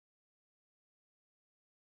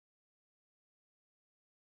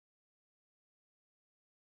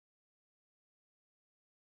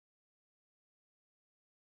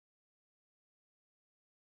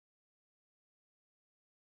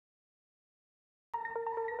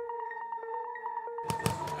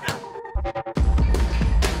Boxing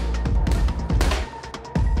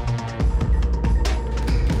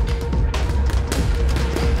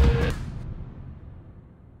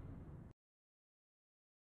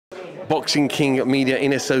King Media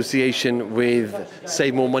in association with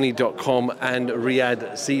SaveMoreMoney.com and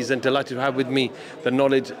Riyadh Season. Delighted to have with me the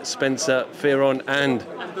knowledge Spencer, Fearon, and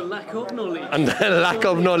the lack of knowledge. And the lack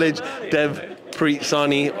of knowledge, Dev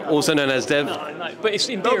Sahni, also known as Dev. No, but it's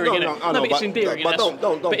endearing, isn't it? No, but it's endearing. But don't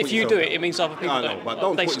but if you do it, it means other people don't. But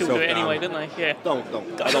don't they put still do yourself it down. anyway, don't they? Yeah. Don't.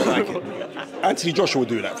 I don't like it. Anthony Joshua will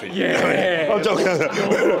do that for you. Yeah. I'm joking.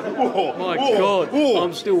 My God.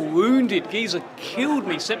 I'm still wounded. Geezer killed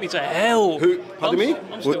me, sent me to hell. Who? Pardon me?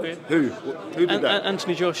 I'm still here. Who did that?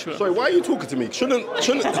 Anthony Joshua. Sorry, why are you talking to me? Shouldn't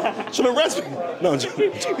Raz be? No, I'm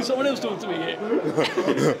joking. Is someone else talking to me here?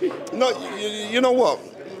 No, you know what?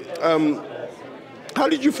 How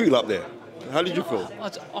did you feel up there? How did you feel?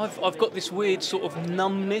 I've got this weird sort of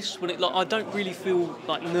numbness when I don't really feel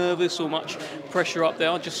like nervous or much pressure up there.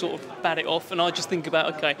 I just sort of bat it off, and I just think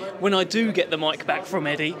about, okay, when I do get the mic back from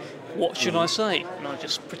Eddie, what should I say? And I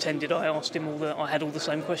just pretended I asked him I had all the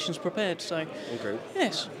same questions prepared. So, okay.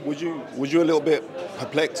 Yes. Was you a little bit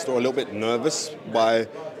perplexed or a little bit nervous by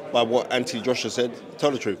what Anthony Joshua said?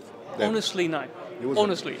 Tell the truth. Then. Honestly, no.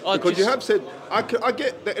 Honestly, because you have said I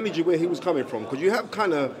get the energy where he was coming from. Because you have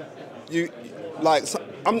kind of I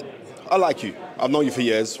like you. I've known you for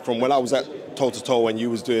years from when I was at Toe to Toe when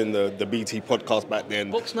you was doing the BT podcast back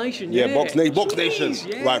then. Box Nation, yeah. Box Nation,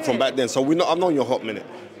 yeah. Right, from back then. So I've known you a hot minute,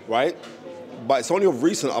 right? But it's only of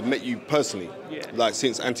recent I've met you personally, like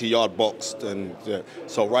since Anti-Yard boxed and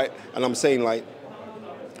so right. And I'm saying like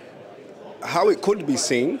how it could be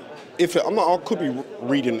seen. I could be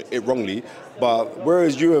reading it wrongly, but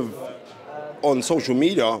whereas you have on social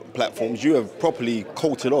media platforms, you have properly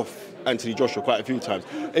coated off Anthony Joshua quite a few times.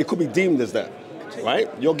 It could be deemed as that, right?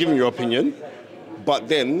 You're giving your opinion, but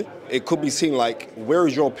then it could be seen like, where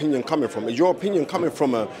is your opinion coming from? Is your opinion coming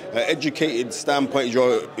from an educated standpoint?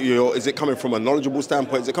 Is it coming from a knowledgeable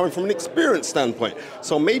standpoint? Is it coming from an experienced standpoint?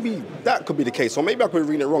 So maybe that could be the case. So maybe I could be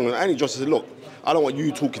reading it wrong. And Anthony Joshua said, look, I don't want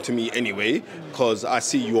you talking to me anyway, because I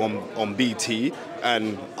see you on BT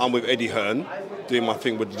and I'm with Eddie Hearn doing my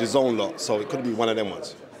thing with the DAZN lot. So it could be one of them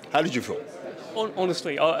ones. How did you feel?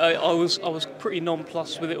 Honestly, I was pretty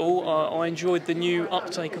nonplussed with it all. I enjoyed the new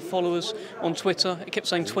uptake of followers on Twitter. It kept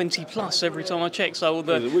saying 20 plus every time I checked, so all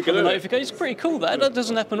the notifications. It's pretty cool. That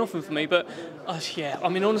doesn't happen often for me, but yeah. I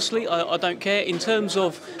mean, honestly, I don't care in terms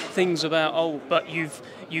of things about but you've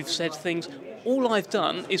said things. All I've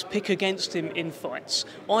done is pick against him in fights.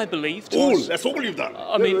 I believe. That's all you've done.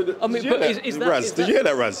 I mean, but is that? Raz, did you hear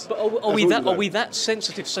that, Raz? But are we that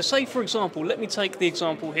sensitive? So, say for example, let me take the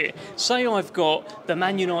example here. Say I've got the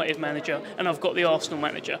Man United manager and I've got the Arsenal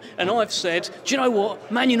manager, and I've said, do you know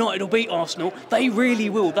what? Man United will beat Arsenal. They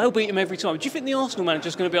really will. They'll beat them every time. Do you think the Arsenal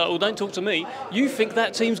manager's going to be like, well, don't talk to me? You think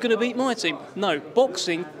that team's going to beat my team? No,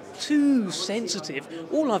 boxing. Too sensitive.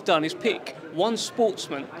 All I've done is pick one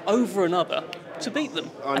sportsman over another to beat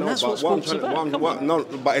them, and that's what sports about. No,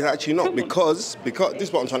 but it's actually not because this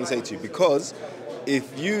is what I'm trying to say to you. Because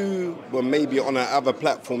if you were maybe on another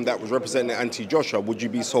platform that was representing Anthony Joshua, would you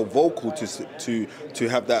be so vocal to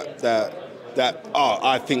have that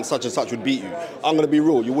I think such and such would beat you? I'm going to be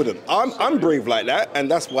real, you wouldn't. I'm brave like that,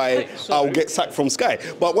 and that's why I'll get sacked from Sky.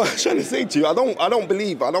 But what I'm trying to say to you, I don't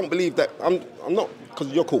believe that I'm not, because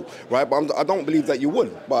you're cool, right? But I don't believe that you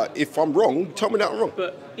would. But if I'm wrong, tell me that I'm wrong.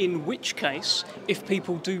 But in which case, if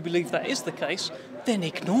people do believe that is the case, then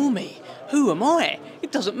ignore me. Who am I?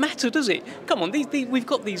 It doesn't matter, does it? Come on, we've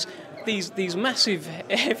got these massive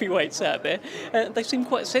heavyweights out there. They seem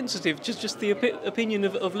quite sensitive. Just the opinion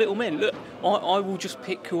of little men. Look, I will just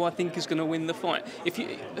pick who I think is going to win the fight.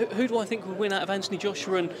 Who do I think will win out of Anthony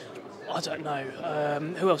Joshua and? I don't know.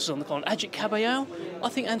 Who else is on the card? Ajit Kabayal? I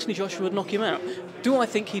think Anthony Joshua would knock him out. Do I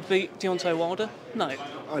think he'd beat Deontay Wilder? No.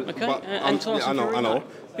 Okay. And Tyson Fury? I know.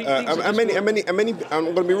 No. And many. I'm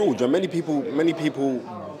going to be rude. Many people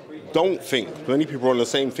don't think. Many people are on the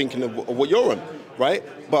same thinking of what you're on, right?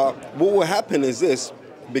 But what will happen is this: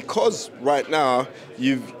 because right now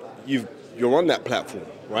you're on that platform,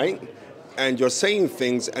 right? And you're saying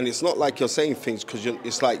things, and it's not like you're saying things because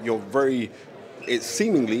it's like you're very. It's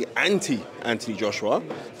seemingly anti-Anthony Joshua.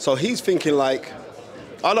 So he's thinking like,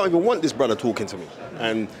 I don't even want this brother talking to me.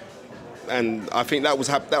 And I think that would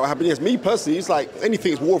happen. Yes, me personally, it's like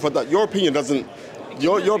anything's war for that. Your opinion doesn't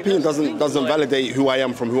validate who I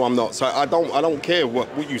am from who I'm not. So I don't care what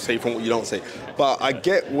you say from what you don't say. But I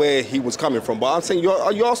get where he was coming from. But I'm saying you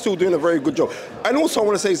are still doing a very good job. And also I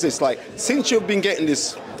want to say is this, like, since you've been getting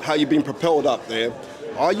this, how you've been propelled up there,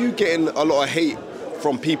 are you getting a lot of hate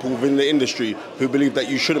from people within the industry who believe that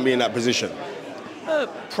you shouldn't be in that position?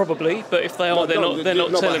 Probably, but if they are, they're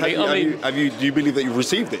not telling me. Do you believe that you've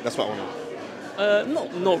received it? That's what I want to know.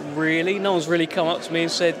 Not really. No one's really come up to me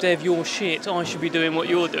and said, Dev, you're shit, I should be doing what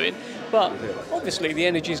you're doing. But obviously the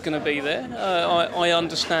energy is going to be there. I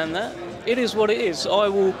understand that. It is what it is. I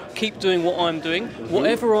will keep doing what I'm doing.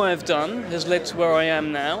 Whatever I have done has led to where I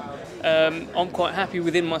am now. I'm quite happy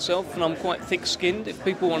within myself, and I'm quite thick-skinned. If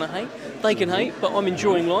people want to hate, they can hate, but I'm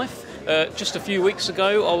enjoying life. Just a few weeks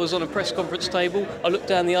ago, I was on a press conference table. I looked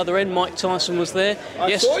down the other end. Mike Tyson was there.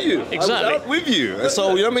 I saw you. Exactly. I was out with you.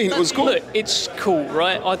 So, you know what I mean? It was cool. Look, it's cool,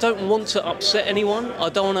 right? I don't want to upset anyone. I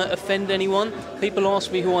don't want to offend anyone. People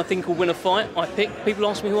ask me who I think will win a fight. I pick. People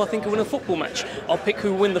ask me who I think will win a football match. I'll pick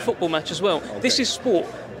who will win the football match as well. Okay. This is sport.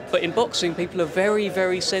 But in boxing, people are very,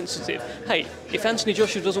 very sensitive. Hey, if Anthony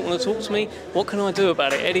Joshua doesn't want to talk to me, what can I do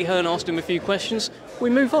about it? Eddie Hearn asked him a few questions. We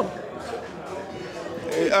move on.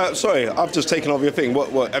 Sorry, I've just taken over your thing.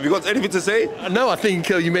 What? Have you got anything to say? No, I think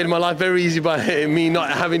you made my life very easy by me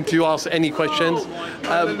not having to ask any questions.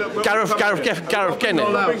 Gareth Kennett.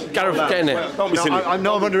 I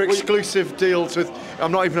know I'm under exclusive deals with.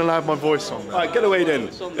 I'm not even allowed my voice on there. All right, get away then.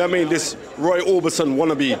 I mean, this Roy Orbison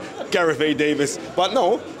wannabe Gareth A. Davis. But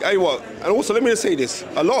no, hey what? And also, let me just say this.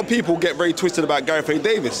 A lot of people get very twisted about Gareth A.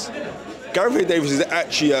 Davis. Gareth A. Davis is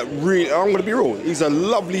actually a really, I'm going to be real, he's a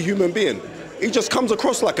lovely human being. He just comes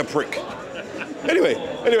across like a prick. Anyway,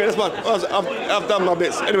 that's fine. I've done my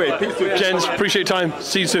bits. Anyway, peace to you. Gents, appreciate your time.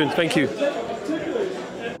 See you soon. Thank you.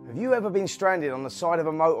 Have you ever been stranded on the side of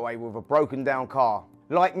a motorway with a broken down car?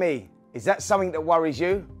 Like me, is that something that worries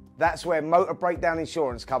you? That's where motor breakdown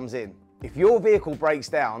insurance comes in. If your vehicle breaks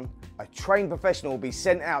down, a trained professional will be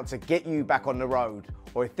sent out to get you back on the road.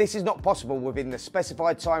 Or if this is not possible within the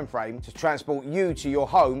specified time frame, to transport you to your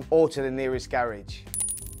home or to the nearest garage.